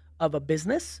CEO of a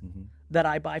business that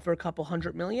I buy for a couple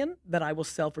 $100 million, that I will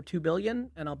sell for $2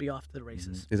 billion, and I'll be off to the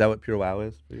races. Is that what Pure Wow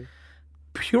is for you?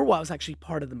 Pure Wow is actually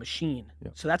part of the machine.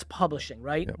 Yep. So that's publishing,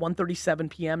 right? Yep. 1:37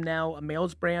 p.m. now, a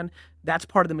male's brand. That's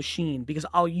part of the machine because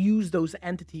I'll use those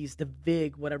entities to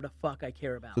vig whatever the fuck I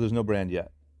care about. So there's no brand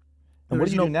yet. And There what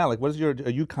is do you no- do now? Like, what is your? Are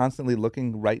you constantly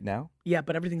looking right now? Yeah,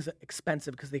 but everything's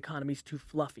expensive because the economy's too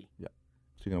fluffy. Yeah.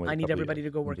 So you're gonna wait I a need couple everybody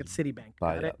years to go and work at just Citibank.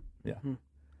 buy Got it it? up. Yeah.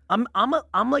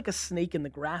 I'm like a snake in the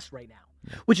grass right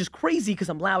now, which is crazy because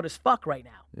I'm loud as fuck right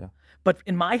now. Yeah. But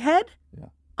in my head, Yeah.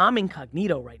 I'm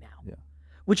incognito right now. Yeah.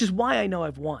 Which is why I know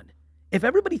I've won. If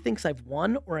everybody thinks I've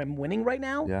won or I'm winning right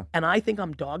now, Yeah. and I think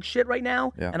I'm dog shit right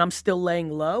now, Yeah. and I'm still laying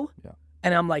low, Yeah.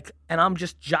 and I'm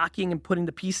just jockeying and putting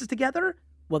the pieces together,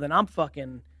 well then I'm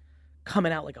fucking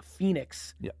coming out like a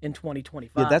phoenix Yeah. in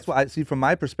 2025. Yeah, that's what I see from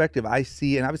my perspective. I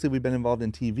see, and obviously we've been involved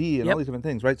in TV and all Yep. these different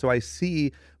things, right? So I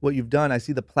see what you've done. I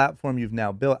see the platform you've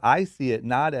now built. I see it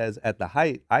not as at the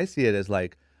height. I see it as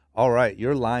like, all right,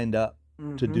 you're lined up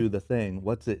to do the thing.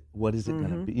 What is it going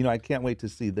to be? You know, I can't wait to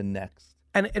see the next.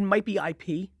 And it might be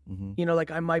IP. Mm-hmm. You know, like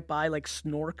I might buy like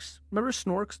Snorks. Remember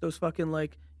Snorks? Those fucking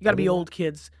like, you gotta be old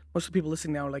kids. Most of the people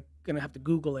listening now are like gonna have to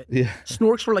Google it. Yeah.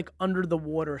 Snorks were like under the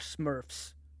water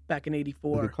Smurfs back in Is it a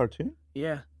 '84. cartoon?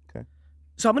 Yeah. Okay.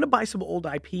 So I'm gonna buy some old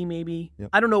IP maybe. Yep.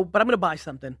 I don't know, but I'm gonna buy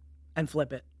something and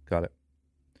flip it Got it.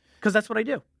 because that's what I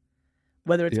do.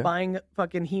 Whether it's Yeah. buying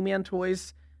fucking He-Man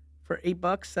toys for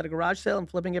 $8 at a garage sale and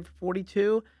flipping it for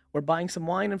 42, or buying some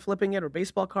wine and flipping it, or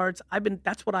baseball cards.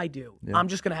 That's what I do. Yeah. I'm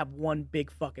just gonna have one big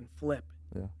fucking flip.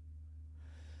 Yeah.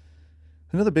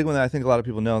 Another big one that I think a lot of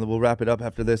people know, and we'll wrap it up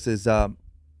after this, is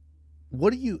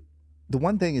what do you, the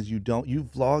one thing is you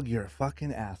vlog your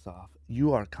fucking ass off.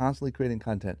 You are constantly creating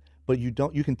content, but you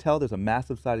can tell there's a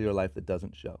massive side of your life that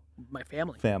doesn't show. My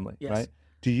family. Family, Yes. right?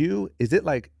 Is it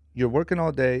like you're working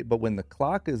all day, but when the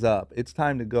clock is up, it's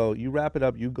time to go, you wrap it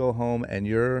up, you go home, and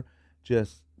you're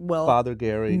just Well, Father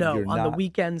Gary? No, you're on not. the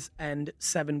weekends and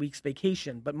 7 weeks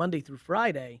vacation, but Monday through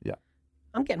Friday, Yeah.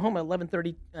 I'm getting home at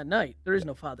 11:30 at night. There is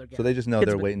no father Gary. So they just know Kids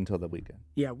they're been- waiting until the weekend.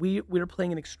 Yeah, we're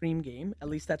playing an extreme game. At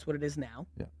least that's what it is now.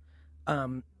 Yeah.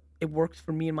 It worked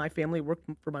for me and my family. It worked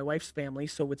for my wife's family,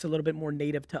 so it's a little bit more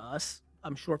native to us.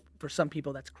 I'm sure for some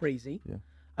people that's crazy. Yeah.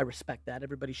 I respect that.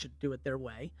 Everybody should do it their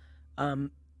way.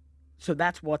 So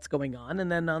that's what's going on.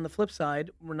 And then on the flip side,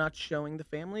 we're not showing the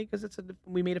family because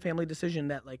we made a family decision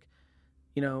that, like,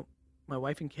 you know, my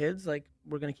wife and kids, like,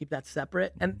 we're going to keep that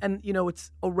separate. And you know,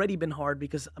 it's already been hard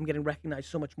because I'm getting recognized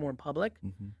so much more in public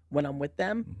when I'm with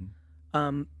them.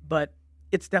 But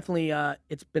it's definitely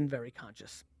it's been very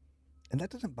conscious. And that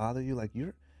doesn't bother you? Like,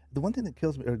 the one thing that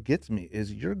kills me or gets me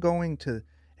is you're going to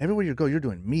everywhere you go. You're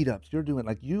doing meetups. You're doing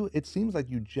it seems like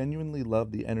you genuinely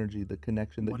love the energy, the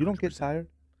connection. That you don't get 100%. tired.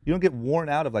 You don't get worn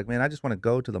out of like, man, I just want to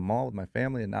go to the mall with my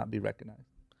family and not be recognized.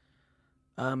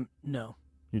 No,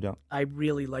 You don't. I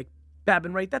really like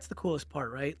Babin, right? That's the coolest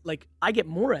part, right? Like, I get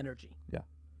more energy. Yeah.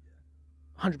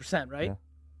 100%, right? Yeah.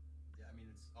 Yeah, I mean,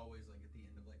 it's always like at the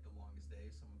end of like the longest day,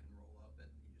 someone can roll up and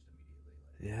you just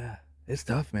immediately like. Yeah. It's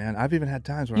tough, man. I've even had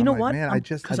times where You I'm know like, what? man, I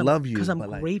I'm- love you. Because I'm but,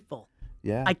 like, grateful.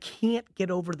 yeah. I can't get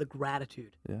over the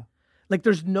gratitude. Yeah. Like,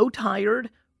 there's no tired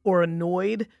or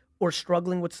annoyed or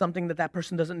struggling with something that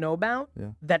person doesn't know about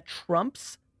Yeah. that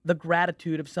trumps the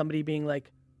gratitude of somebody being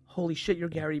like, holy shit, you're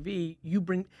Gary Vee. You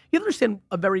understand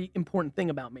a very important thing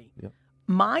about me. Yeah.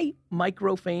 My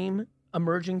micro fame,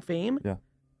 emerging fame, Yeah.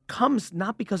 comes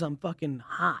not because I'm fucking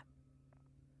hot,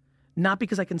 not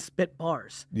because I can spit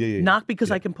bars, Yeah. not because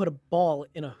yeah. I can put a ball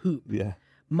in a hoop. Yeah.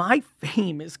 My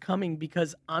fame is coming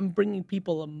because I'm bringing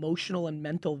people emotional and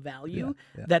mental value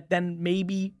Yeah. that then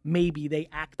maybe they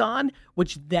act on,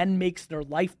 which then makes their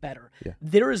life better. Yeah.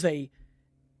 There is a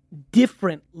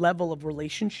different level of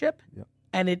relationship, Yeah.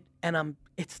 and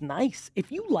it's nice.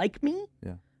 If you like me,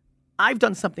 Yeah. I've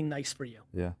done something nice for you.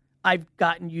 Yeah. I've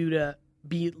gotten you to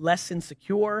be less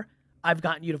insecure. I've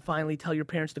gotten you to finally tell your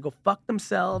parents to go fuck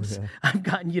themselves. Yeah. I've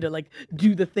gotten you to like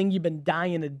do the thing you've been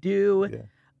dying to do. Yeah.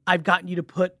 I've gotten you to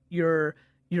put your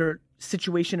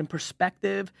situation in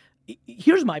perspective.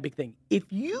 Here's my big thing.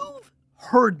 If you've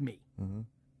heard me, Mhm.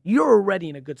 you're already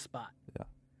in a good spot.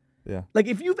 Yeah. Like,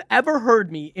 if you've ever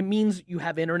heard me, it means you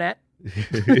have internet.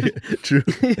 True.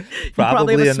 You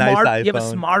Probably a nice iPhone. You have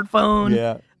a smartphone.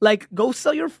 Yeah. Like, go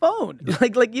sell your phone.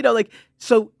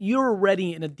 So you're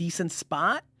already in a decent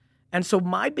spot. And so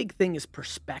my big thing is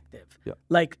perspective. Yeah.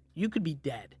 Like, you could be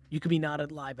dead. You could be not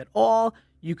alive at all.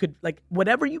 You could, like,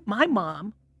 my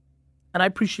mom, and I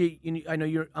appreciate you. I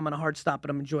know I'm on a hard stop, but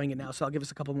I'm enjoying it now. So I'll give us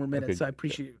a couple more minutes. Okay, So I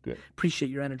appreciate good.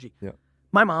 your energy. Yeah.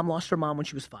 My mom lost her mom when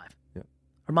she was 5. Yeah.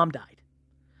 Her mom died.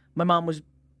 My mom was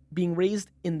being raised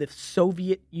in the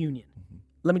Soviet Union. Mm-hmm.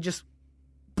 Let me just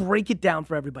break it down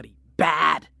for everybody.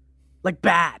 Bad. Like,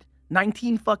 bad.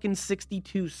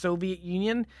 1962 Soviet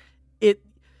Union.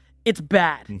 It's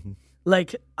bad. Mhm.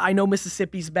 Like, I know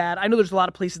Mississippi's bad. I know there's a lot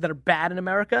of places that are bad in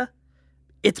America.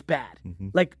 It's bad. Mhm.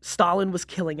 Like, Stalin was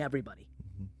killing everybody.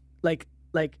 Like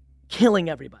killing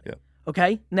everybody. Yeah.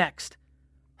 Okay? Next.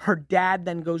 Her dad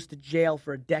then goes to jail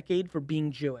for a decade for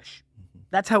being Jewish.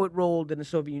 That's how it rolled in the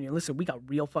Soviet Union. Listen, we got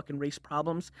real fucking race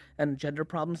problems and gender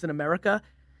problems in America.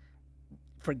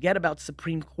 Forget about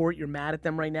Supreme Court. You're mad at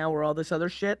them right now or all this other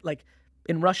shit. Like,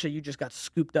 in Russia, you just got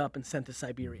scooped up and sent to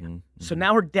Siberia. So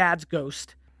now her dad's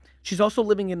ghost. She's also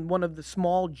living in one of the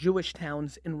small Jewish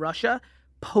towns in Russia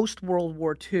post-World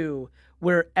War II,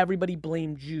 where everybody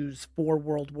blamed Jews for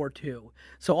World War II.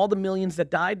 So all the millions that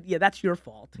died, yeah, that's your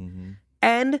fault. Mm-hmm.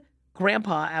 And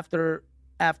Grandpa,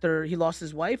 after he lost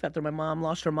his wife, after my mom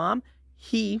lost her mom,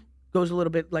 he goes a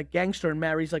little bit like gangster and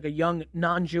marries like a young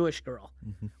non-Jewish girl,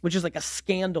 which is like a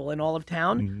scandal in all of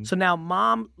town. So now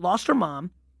mom lost her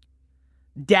mom,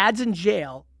 dad's in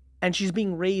jail, and she's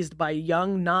being raised by a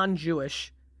young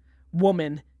non-Jewish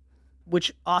woman,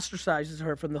 which ostracizes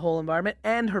her from the whole environment.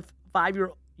 And her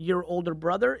 5-year older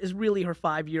brother is really her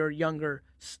 5-year younger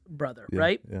brother, Yeah.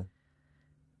 right? Yeah.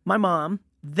 My mom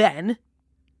then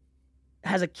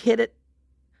has a kid at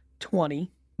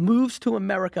 20, moves to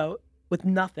America with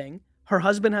nothing. Her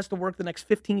husband has to work the next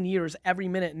 15 years every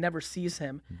minute and never sees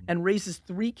him, and raises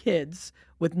 3 kids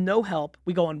with no help.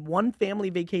 We go on one family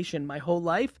vacation my whole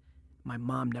life. My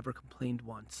mom never complained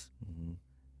once.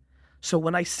 So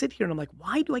when I sit here and I'm like,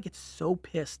 why do I get so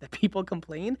pissed that people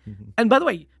complain? And by the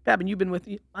way, Babin, you've been with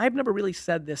me. I've never really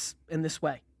said this in this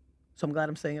way. So I'm glad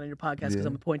I'm saying it on your podcast because Yeah. I'm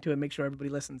going to point to it and make sure everybody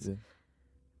listens. Yeah.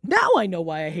 Now I know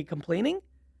why I hate complaining.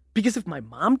 Because if my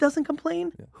mom doesn't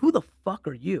complain, who the fuck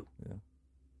are you?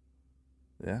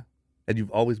 Yeah. And you've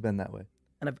always been that way.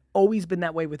 And I've always been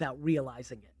that way without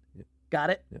realizing it. Yeah. Got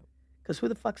it? Yeah. Because who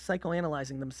the fuck's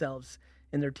psychoanalyzing themselves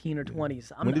in their teen or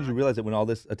 20s. I'm When did not. you realize it? When all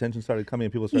this attention started coming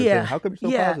and people started saying, "How come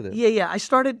you're so positive?" Yeah. I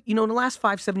started, in the last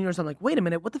 5-7 years, I'm like, wait a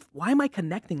minute, why am I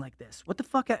connecting like this? What the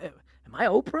fuck? Am I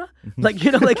Oprah? Like,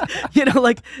 Wait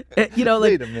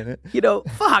a minute.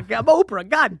 fuck, I'm Oprah.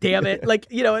 God damn it. Like,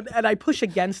 and I push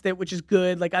against it, which is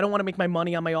good. Like, I don't want to make my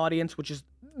money on my audience, which is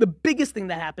the biggest thing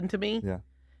that happened to me. Yeah.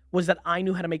 Was that I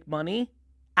knew how to make money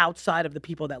outside of the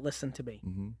people that listen to me,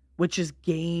 Mm-hmm. which is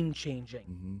game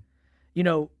changing.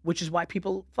 Mm-hmm. Which is why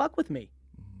people fuck with me.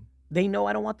 They know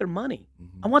I don't want their money.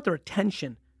 Mm-hmm. I want their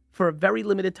attention for a very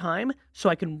limited time so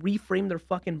I can reframe their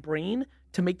fucking brain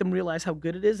to make them realize how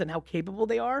good it is and how capable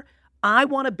they are. I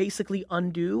want to basically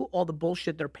undo all the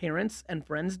bullshit their parents and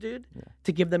friends did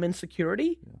to give them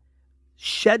insecurity.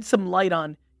 Shed some light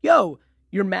on,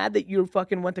 you're mad that you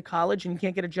fucking went to college and you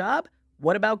can't get a job?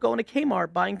 What about going to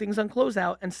Kmart, buying things on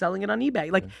closeout and selling it on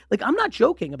eBay? Like I'm not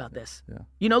joking about this.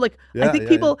 Yeah. I think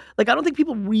people, I don't think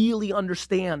people really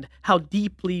understand how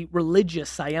deeply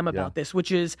religious I am about this,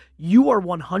 which is you are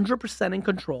 100% in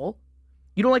control.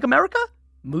 You don't like America?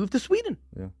 Move to Sweden.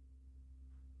 Yeah.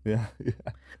 Yeah.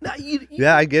 Now,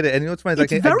 Yeah, I get it. And what's funny is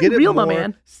It's I very get it real, my more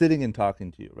man. sitting and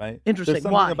talking to you, right? Interesting. There's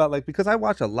something Why? about because I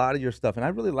watch a lot of your stuff and I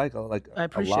really like I a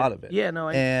appreciate lot of it. Yeah, no,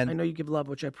 I And know you give love,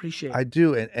 which I appreciate. I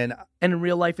do, and And in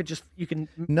real life, you can.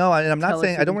 no, and I'm not tell it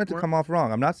saying to I don't be want it to more- come off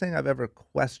wrong. I'm not saying I've ever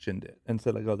questioned it and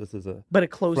said like, oh, this is a. But it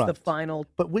closed the front. final.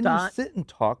 But when dot. you sit and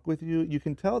talk with you, you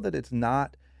can tell that it's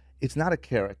not a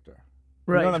character.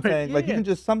 You Right, know what I'm right. saying? Yeah, Like you yeah. can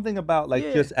just something about like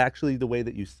Yeah. just actually the way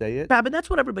that you say it. Babin, that's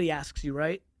what everybody asks you,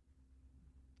 right?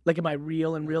 Like, am I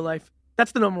real in real life?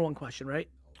 That's the number one question, right?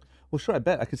 Well, sure, I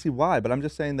bet I can see why, but I'm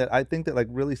just saying that I think that like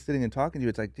really sitting and talking to you,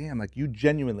 it's like, damn, like you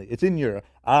genuinely, it's in your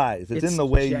eyes, it's It's in the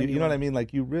way you know what genuine. I mean?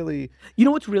 Like you really, You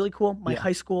know what's really cool? My Yeah.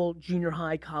 high school, junior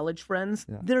high, college friends,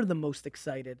 Yeah. they're the most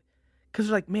excited. Because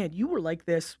they're like, man, you were like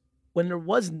this when there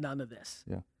was none of this.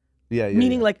 yeah,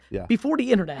 Meaning, yeah, like, yeah. before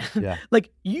the internet. Yeah.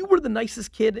 Like, you were the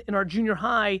nicest kid in our junior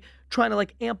high trying to,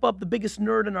 like, amp up the biggest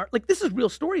nerd in our. Like, this is real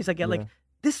stories I get. Yeah. Like,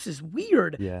 this is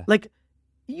weird. Yeah. Like,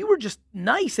 you were just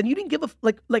nice and you didn't give a.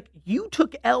 Like you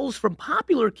took L's from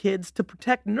popular kids to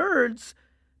protect nerds.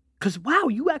 Because, wow,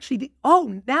 you actually did.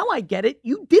 Oh, now I get it.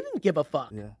 You didn't give a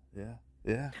fuck.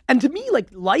 Yeah. And to me, like,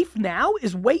 life now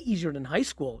is way easier than high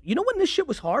school. You know when this shit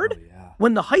was hard? Oh, yeah.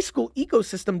 When the high school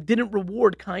ecosystem didn't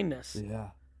reward kindness. Yeah.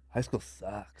 High school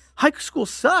sucks. High school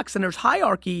sucks and there's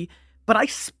hierarchy, but I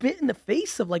spit in the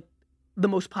face of, like, the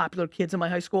most popular kids in my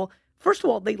high school. First of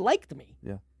all, they liked me.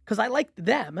 Yeah. Because I liked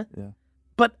them. Yeah.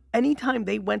 But anytime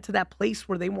they went to that place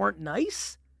where they weren't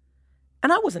nice,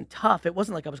 and I wasn't tough, it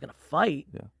wasn't like I was going to fight.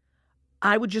 Yeah.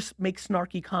 I would just make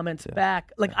snarky comments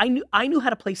back. Like, I knew how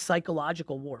to play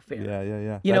psychological warfare. Yeah. You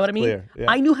know That's what I mean? clear. Yeah.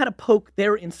 I knew how to poke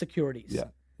their insecurities. Yeah.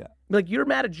 Like, you're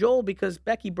mad at Joel because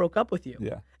Becky broke up with you.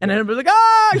 Yeah. And then everybody's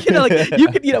like, like, you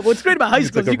could, what's great about high It's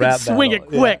school like is a you can rap swing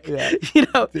battle. it quick.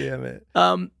 Yeah. Damn it.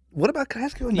 Um, What about, can I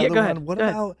ask you Yeah, another go ahead, one? What go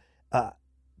ahead. about,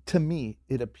 to me,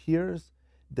 it appears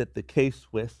that the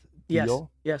K-Swiss yes, deal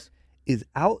yes. is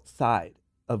outside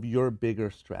of your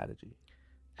bigger strategy.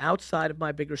 Outside of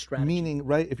my bigger strategy. Meaning,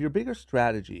 right, if your bigger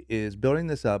strategy is building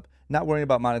this up, not worrying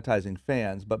about monetizing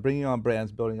fans, but bringing on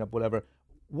brands, building up whatever,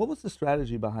 what was the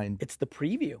strategy behind it? It's the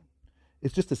preview,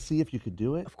 It's just to see if you could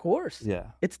do it? of course. Yeah.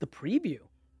 It's the preview.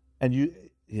 And you,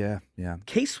 yeah.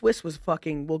 K-Swiss was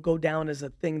will go down as a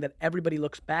thing that everybody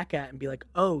looks back at and be like,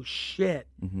 oh shit,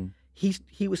 Mm-hmm.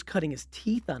 he was cutting his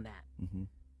teeth on that. Mm-hmm.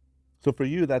 So for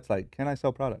you, that's like, can I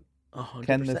sell product? 100%.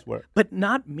 Can this work? But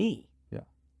not me. Yeah.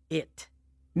 It.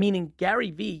 Meaning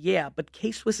Gary Vee, yeah, but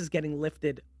K-Swiss is getting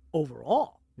lifted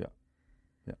overall.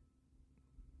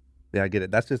 Yeah, I get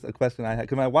it. That's just a question I had.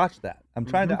 Because I watched that. I'm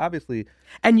trying to obviously,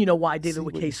 And you know why I did See it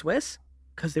with what you- K-Swiss?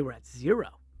 Because they were at zero.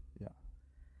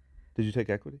 did you take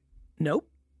equity? Nope.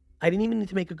 I didn't even need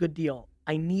to make a good deal.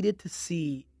 I needed to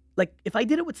see, like, if I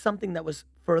did it with something that was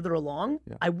further along,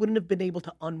 Yeah. I wouldn't have been able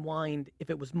to unwind if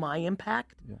it was my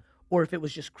impact Yeah. or if it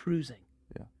was just cruising.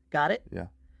 Yeah. Got it? Yeah.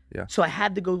 So I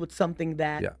had to go with something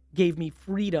that Yeah. gave me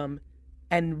freedom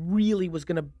and really was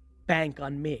going to bank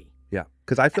on me. Yeah.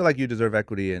 Because I feel like you deserve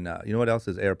equity in, you know what else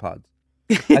is AirPods?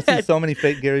 I see so many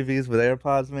fake Gary V's with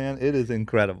AirPods, man. It is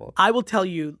incredible. I will tell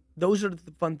you, those are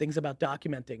the fun things about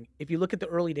documenting. If you look at the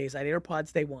early days, I had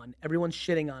AirPods day one. Everyone's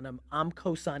shitting on them. I'm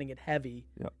co-signing it heavy,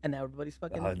 Yeah. and now everybody's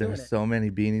fucking doing There's it. so many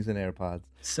beanies and AirPods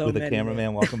So with many, a man.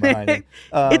 cameraman walking behind them.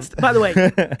 It's, by the way,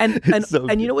 and it's so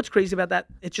and you good. know what's crazy about that?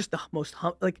 It's just the most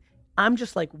like I'm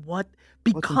just like, what?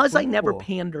 Because I never incredible.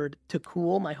 pandered to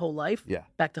cool my whole life. Yeah.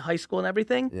 Back to high school and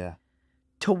everything. Yeah.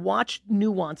 To watch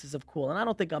nuances of cool, and I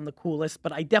don't think I'm the coolest,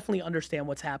 but I definitely understand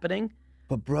what's happening.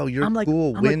 But bro, you're I'm like,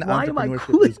 cool. I'm like, Win why am I entrepreneurship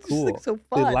cool? is It's just, cool. like, so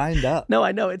They fun. lined up. No,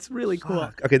 I know. It's really cool.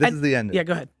 Fuck. Okay, this is the end. Yeah,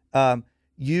 go ahead. I'm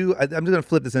just gonna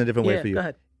flip this in a different way Yeah, for you. go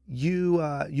ahead.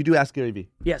 You do Ask Gary Vee.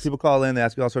 Yes. People call in, they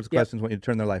ask you all sorts of Yep. questions, want you to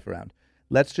turn their life around.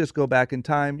 Let's just go back in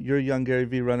time. You're young Gary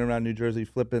Vee running around New Jersey,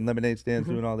 flipping lemonade stands,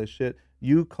 Mm-hmm. doing all this shit.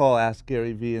 You call Ask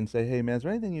Gary Vee and say, "Hey man, is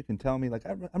there anything you can tell me? Like,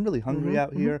 I'm really hungry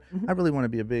out here. I really want to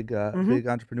be a big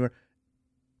entrepreneur.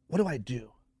 What do I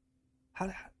do?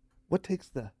 What takes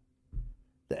the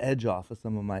edge off of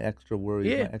some of my extra worries?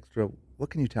 Yeah. What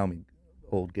can you tell me,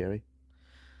 old Gary?"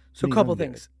 So a Me couple young Gary.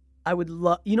 things. I would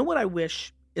love, you know what I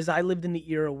wish is I lived in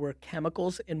the era where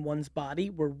chemicals in one's body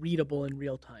were readable in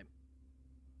real time.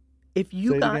 If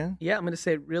you Say it got, again? yeah, I'm going to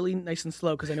say it really nice and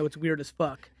slow because I know it's weird as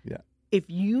fuck. Yeah. If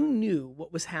you knew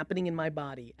what was happening in my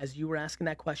body as you were asking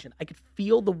that question, I could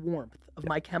feel the warmth of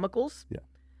my chemicals. Yeah.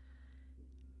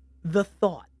 The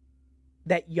thought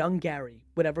that young Gary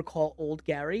would ever call old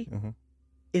Gary Uh-huh.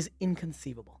 is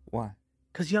inconceivable. Why?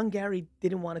 Because young Gary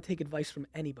didn't want to take advice from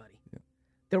anybody. Yeah.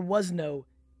 There was no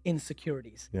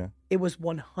insecurities. Yeah. It was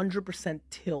 100%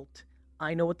 tilt.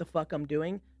 I know what the fuck I'm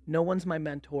doing. No one's my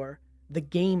mentor. The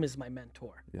game is my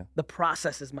mentor. Yeah. The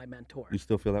process is my mentor. You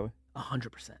still feel that way?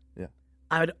 100%. Yeah.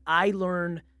 I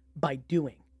learn by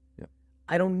doing. Yeah.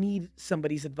 I don't need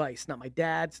somebody's advice. Not my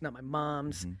dad's, not my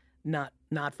mom's, Mm-hmm.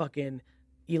 not fucking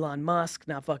Elon Musk,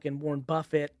 not fucking Warren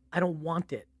Buffett. I don't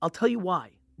want it. I'll tell you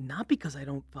why. Not because I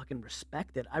don't fucking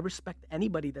respect it. I respect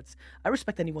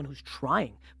anyone who's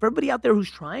trying. For everybody out there who's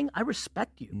trying, I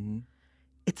respect you. Mm-hmm.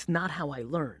 It's not how I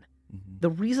learn. Mm-hmm. The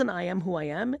reason I am who I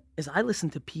am is I listen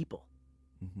to people.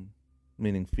 Mm-hmm.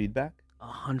 Meaning feedback?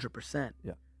 100%.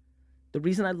 Yeah. The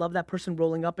reason I love that person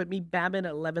rolling up at me, Babin,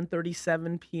 at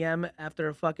 11:37 p.m. after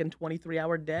a fucking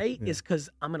 23-hour day is because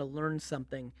I'm going to learn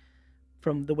something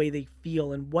from the way they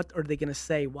feel and what are they going to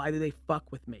say? Why do they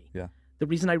fuck with me? Yeah. The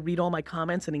reason I read all my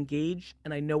comments and engage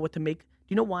and I know what to make. Do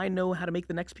you know why I know how to make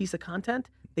the next piece of content?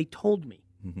 They told me.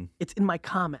 Mm-hmm. It's in my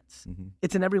comments. Mm-hmm.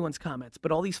 It's in everyone's comments.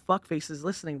 But all these fuck faces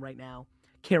listening right now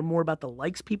care more about the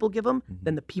likes people give them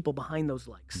than the people behind those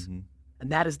likes. Mm-hmm. And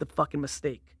that is the fucking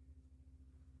mistake.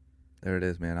 There it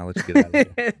is, man. I'll let you get out of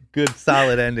here. Good,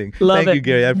 solid ending. Love Thank it. you,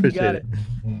 Gary. I You appreciate got it.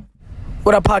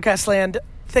 What up, Podcast Land?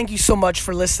 Thank you so much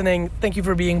for listening. Thank you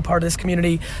for being part of this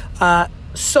community.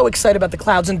 So excited about the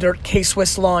Clouds and Dirt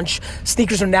K-Swiss launch.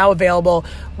 Sneakers are now available.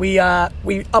 We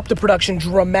upped the production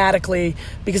dramatically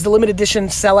because the limited edition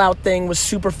sellout thing was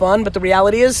super fun, but the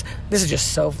reality is, this is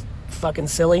just so fucking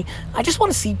silly. I just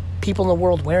want to see people in the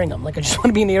world wearing them. Like, I just want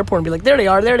to be in the airport and be like, there they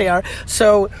are, there they are.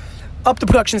 So, up the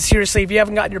production seriously. If you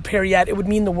haven't gotten your pair yet, it would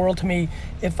mean the world to me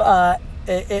if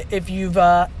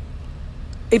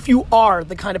you are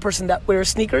the kind of person that wears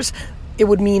sneakers. It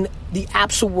would mean the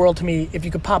absolute world to me if you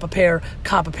could pop a pair,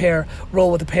 cop a pair,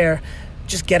 roll with a pair.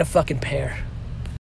 Just get a fucking pair.